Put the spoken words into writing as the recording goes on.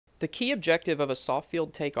The key objective of a soft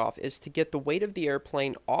field takeoff is to get the weight of the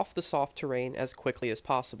airplane off the soft terrain as quickly as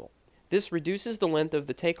possible. This reduces the length of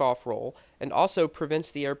the takeoff roll and also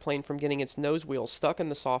prevents the airplane from getting its nose wheel stuck in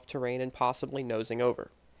the soft terrain and possibly nosing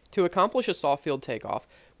over. To accomplish a soft field takeoff,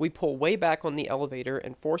 we pull way back on the elevator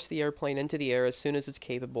and force the airplane into the air as soon as it's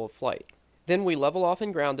capable of flight. Then we level off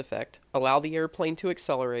in ground effect, allow the airplane to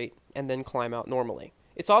accelerate, and then climb out normally.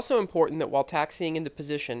 It's also important that while taxiing into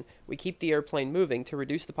position, we keep the airplane moving to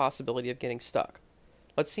reduce the possibility of getting stuck.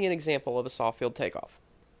 Let's see an example of a soft field takeoff.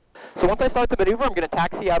 So once I start the maneuver, I'm going to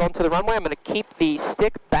taxi out onto the runway. I'm going to keep the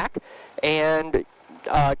stick back and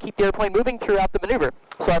keep the airplane moving throughout the maneuver.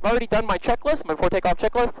 So I've already done my checklist, my before takeoff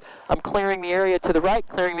checklist. I'm clearing the area to the right,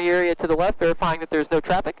 clearing the area to the left, verifying that there's no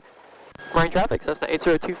traffic. Marine traffic, Cessna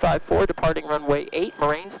 80254, departing runway 8,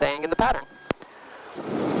 Marine, staying in the pattern.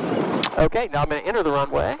 Okay, now I'm going to enter the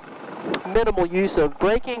runway. Minimal use of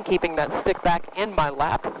braking, keeping that stick back in my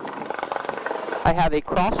lap. I have a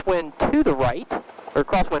crosswind to the right, or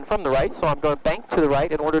crosswind from the right, so I'm going to bank to the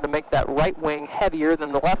right in order to make that right wing heavier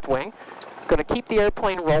than the left wing. Going to keep the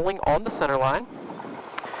airplane rolling on the center line.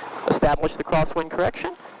 Establish the crosswind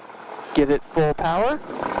correction. Give it full power.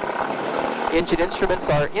 Engine instruments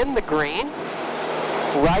are in the green.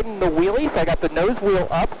 Riding the wheelie, so I got the nose wheel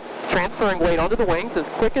up, transferring weight onto the wings as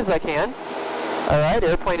quick as I can. Alright,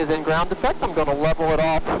 airplane is in ground effect. I'm going to level it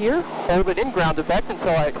off here, hold it in ground effect until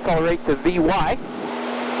I accelerate to VY.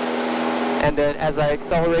 And then as I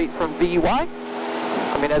accelerate from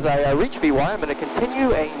as I reach VY, I'm going to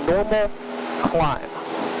continue a normal climb.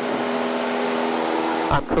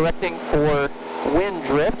 I'm correcting for wind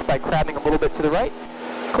drift by crabbing a little bit to the right.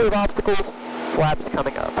 Clear of obstacles, flaps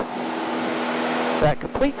coming up. That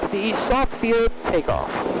completes the soft field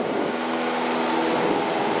takeoff.